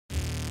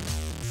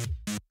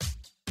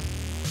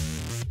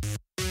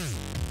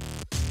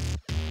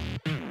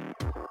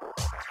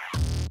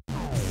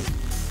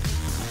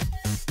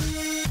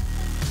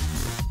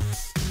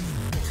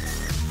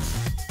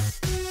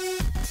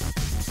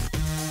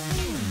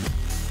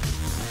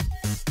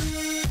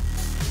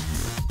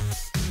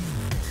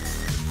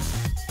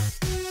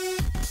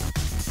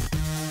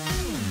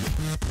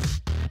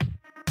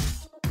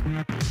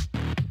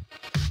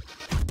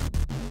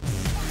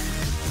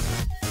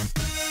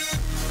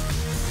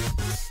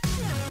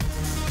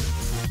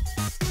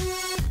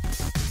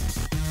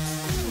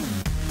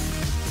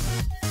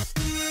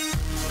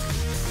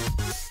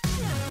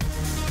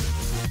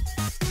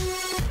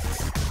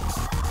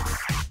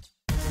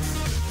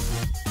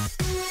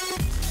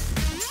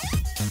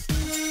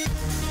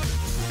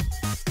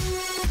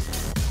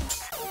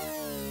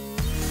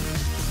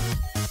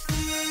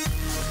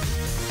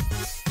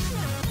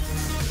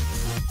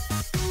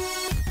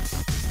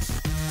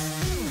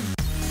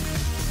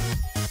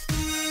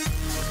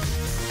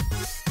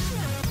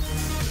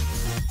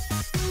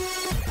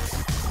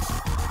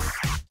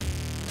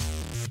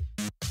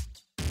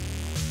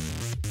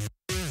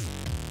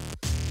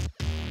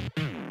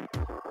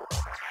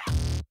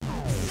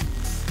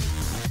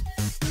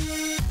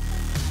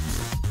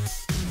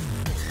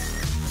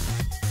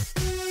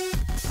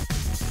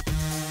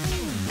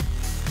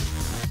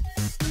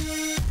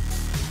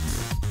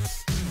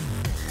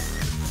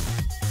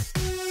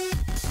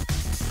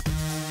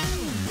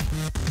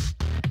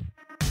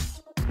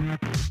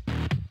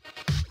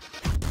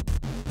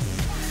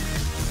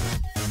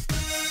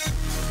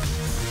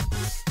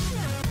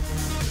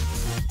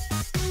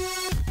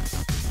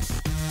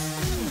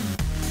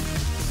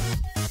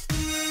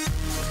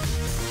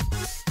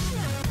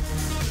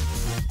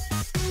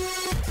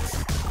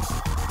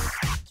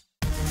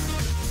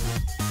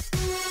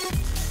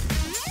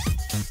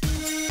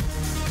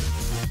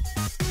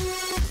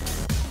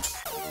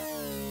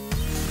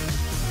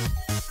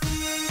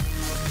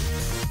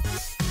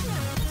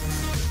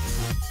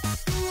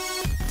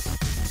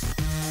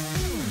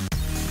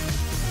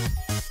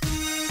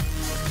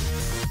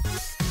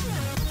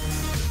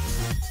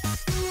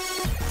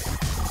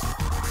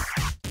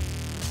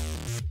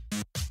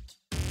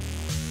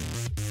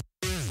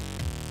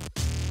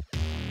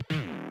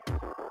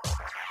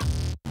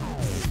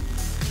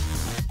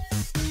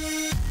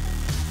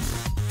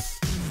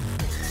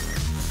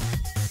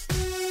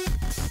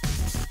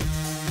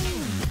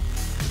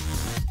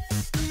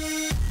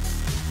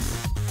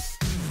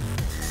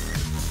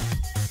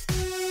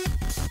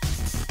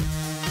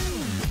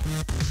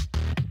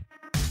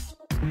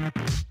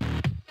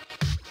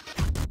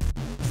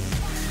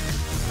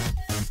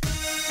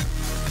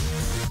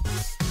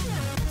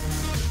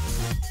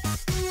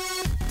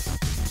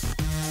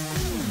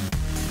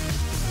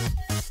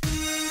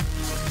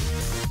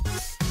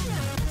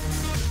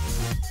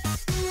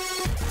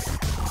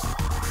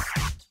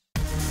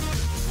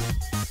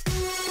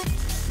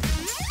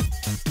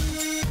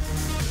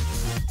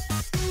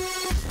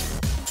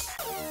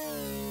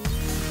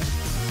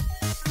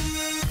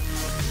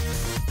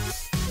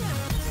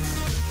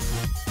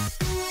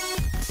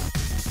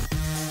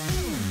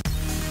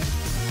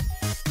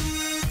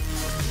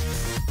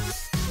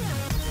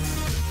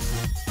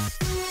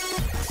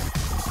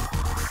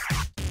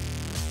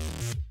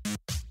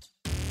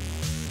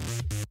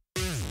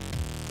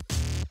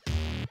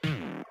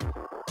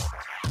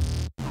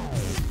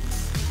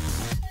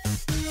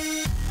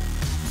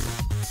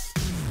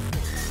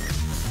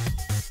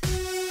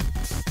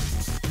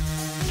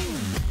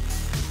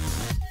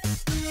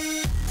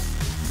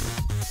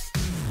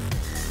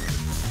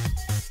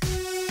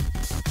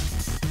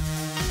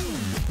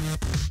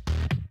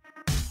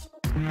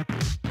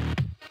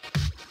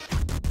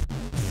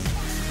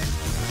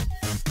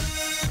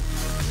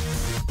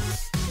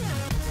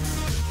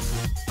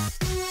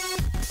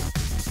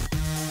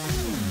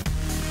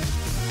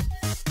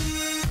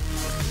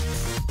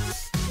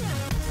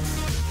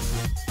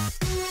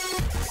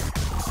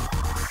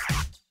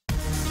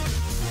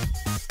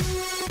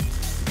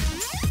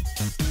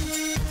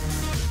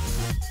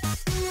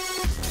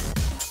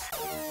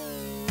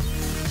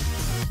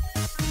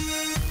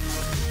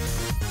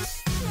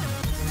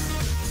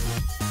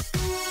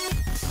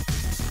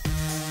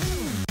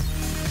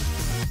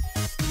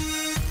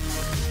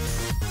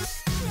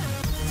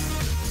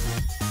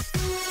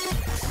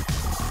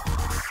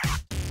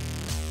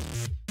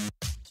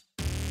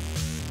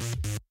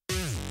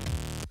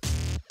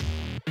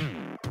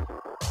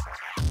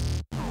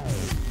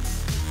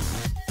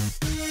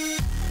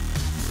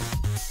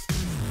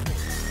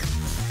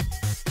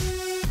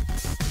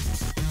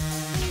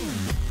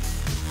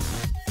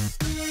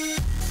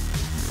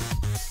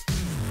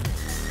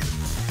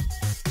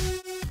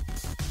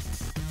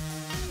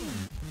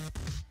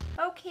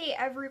Okay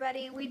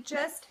everybody, we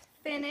just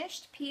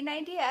finished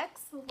P90X,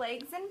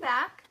 legs and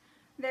back.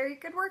 Very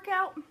good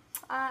workout.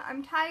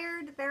 I'm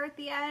tired there at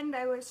the end.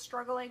 I was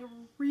struggling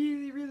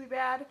really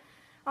bad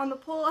on the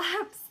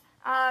pull-ups.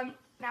 Now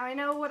I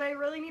know what I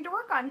really need to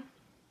work on.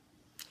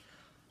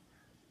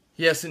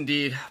 Yes,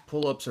 indeed.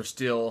 Pull-ups are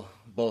still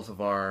both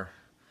of our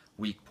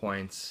weak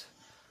points.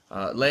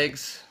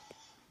 Legs,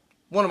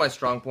 one of my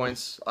strong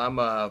points. I'm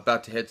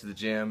about to head to the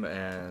gym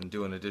and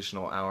do an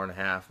additional hour and a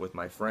half with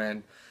my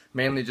friend.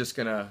 Mainly just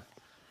gonna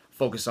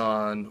focus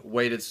on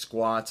weighted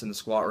squats in the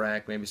squat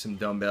rack, maybe some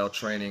dumbbell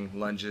training,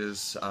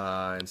 lunges,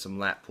 and some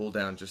lat pull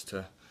down just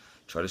to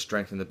try to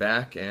strengthen the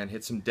back and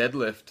hit some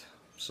deadlift.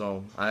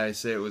 So I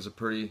say it was a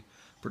pretty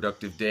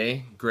productive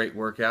day. Great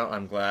workout.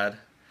 I'm glad.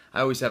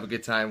 I always have a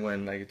good time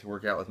when I get to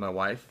work out with my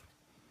wife.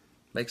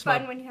 It's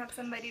fun when you have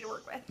somebody to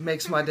work with.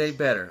 Makes my day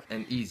better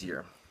and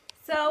easier.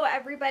 So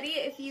everybody,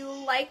 if you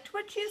liked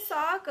what you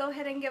saw, go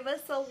ahead and give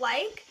us a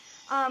like.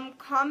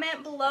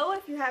 Comment below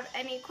if you have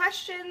any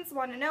questions,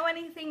 want to know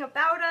anything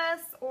about us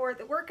or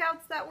the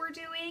workouts that we're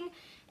doing,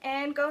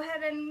 and go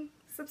ahead and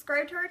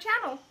subscribe to our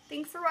channel.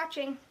 Thanks for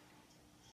watching.